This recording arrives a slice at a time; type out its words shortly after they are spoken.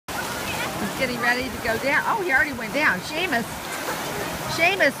getting ready to go down. Oh, he already went down. Seamus,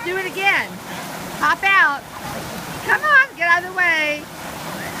 do it again. Hop out. Come on, get out of the way.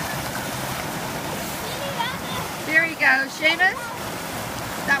 There you go, Seamus.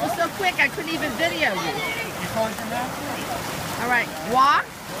 That was so quick, I couldn't even video you. All right, walk.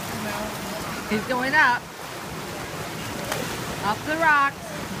 He's going up. Up the rocks,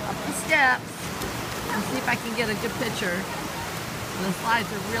 up the steps. Let's see if I can get a good picture. The slides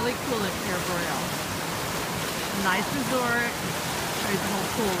are really cool at Pier Boreal. Nice resort. There's the whole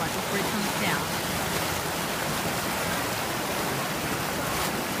pool right before he comes down.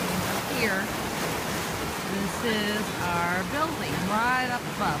 Up here, this is our building right up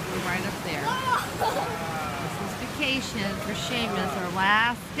above. We're right up there. This is vacation for Seamus, our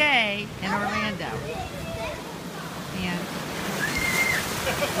last day in Orlando. And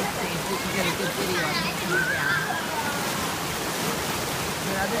let's see if we can get a good video of him coming down.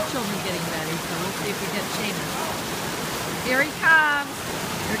 There are other children getting ready, so we'll see if we get Seamus. Here he comes.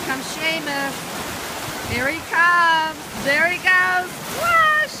 Here comes Seamus. Here he comes. There he goes.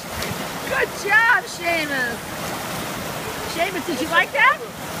 Whoosh! Good job, Seamus. Seamus, did you like that?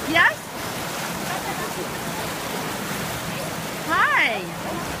 Yes? Hi.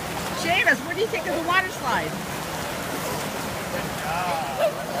 Seamus, what do you think of the water slide?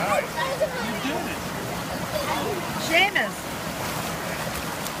 Seamus,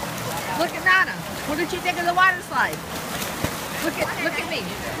 look at Nana. What did you think of the water slide? Look at me.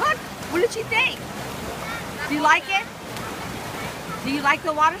 Look. What did you think? Do you like it? Do you like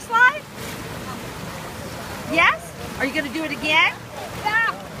the water slide? Yes? Are you going to do it again?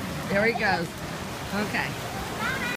 Stop. There he goes. Okay.